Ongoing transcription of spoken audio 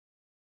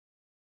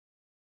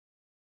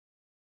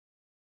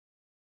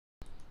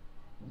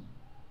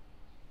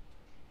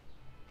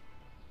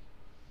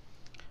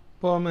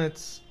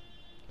Poemettes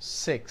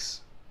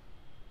 6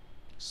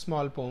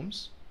 Small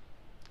Poems,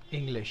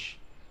 English.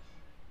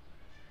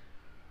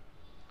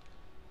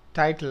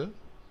 Title: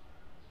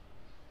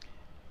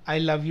 I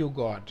love you,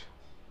 God.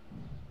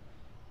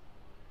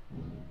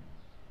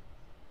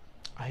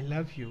 I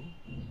love you,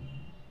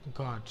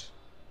 God,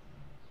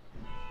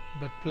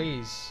 but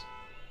please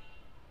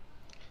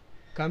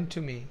come to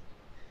me,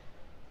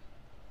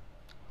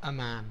 a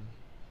man.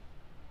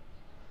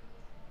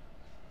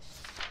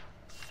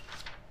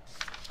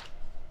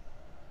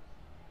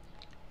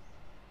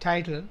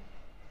 Title: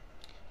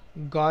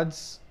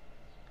 God's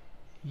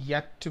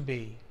Yet to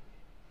Be.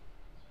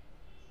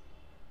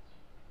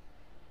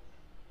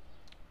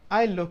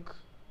 I look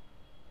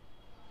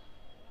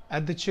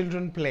at the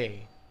children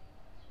play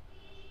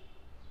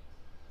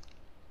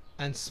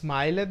and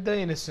smile at the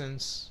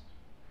innocence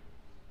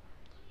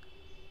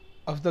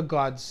of the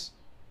gods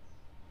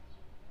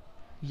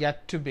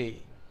yet to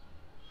be.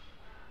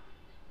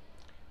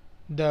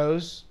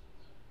 Those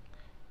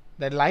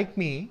that, like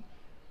me,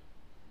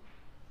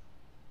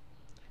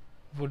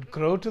 would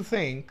grow to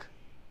think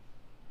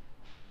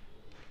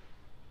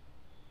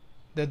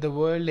that the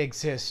world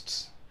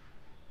exists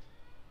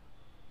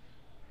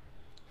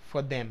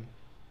for them.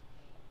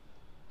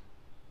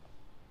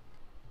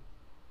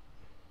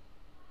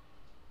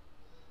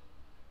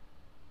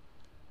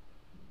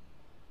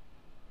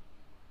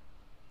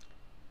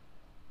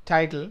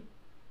 Title: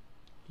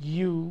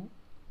 You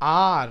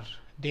are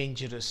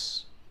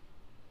dangerous.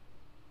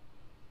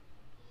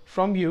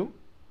 From you,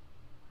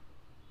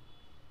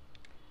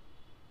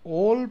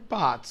 all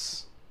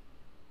paths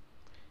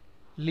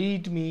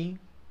lead me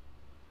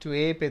to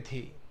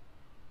apathy.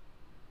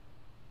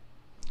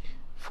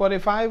 For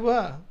if I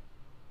were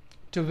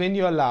to win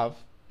your love,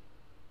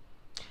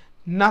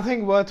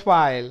 nothing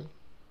worthwhile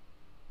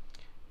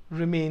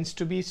remains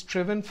to be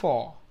striven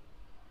for.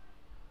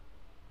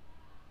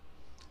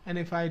 And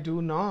if I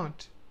do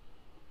not,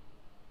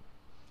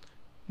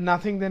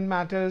 nothing then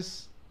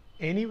matters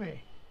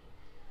anyway.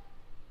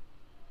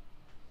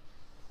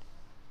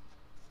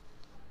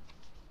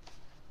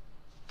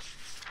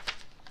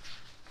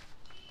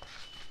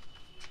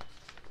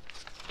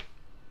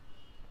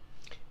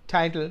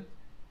 Title: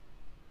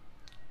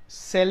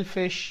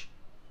 Selfish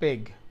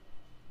Pig.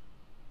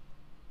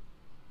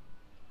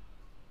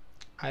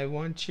 I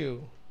want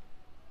you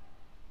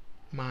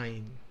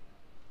mine,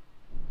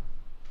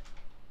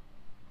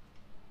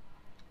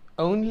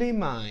 only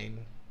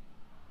mine,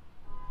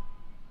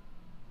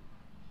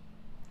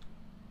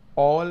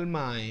 all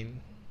mine,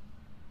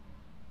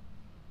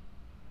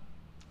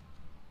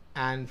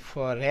 and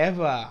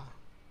forever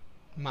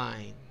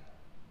mine.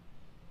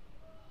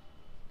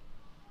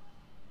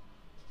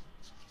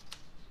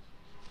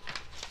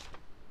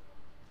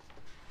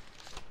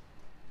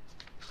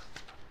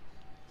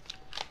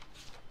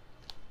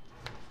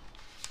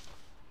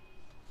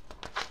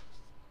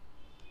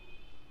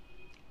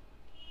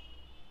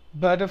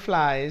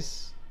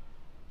 Butterflies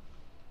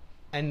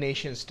and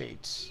Nation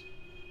States.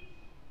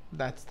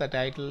 That's the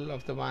title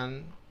of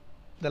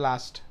the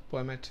last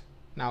poemette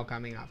now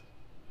coming up.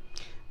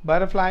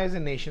 Butterflies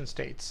and Nation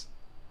States.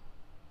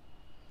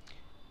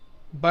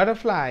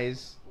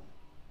 Butterflies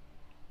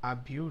are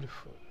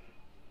beautiful,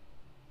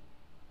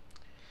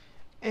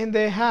 and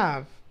they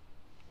have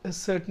a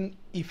certain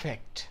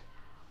effect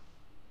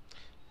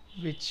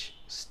which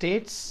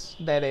states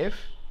that if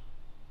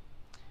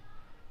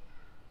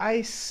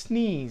I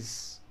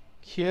sneeze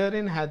here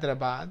in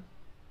Hyderabad,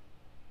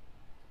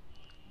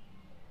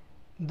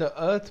 the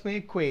earth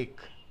may quake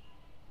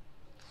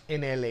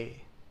in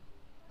LA.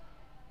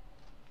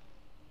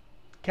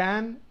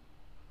 Can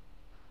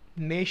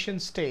nation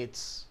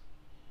states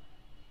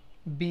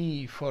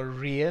be for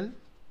real?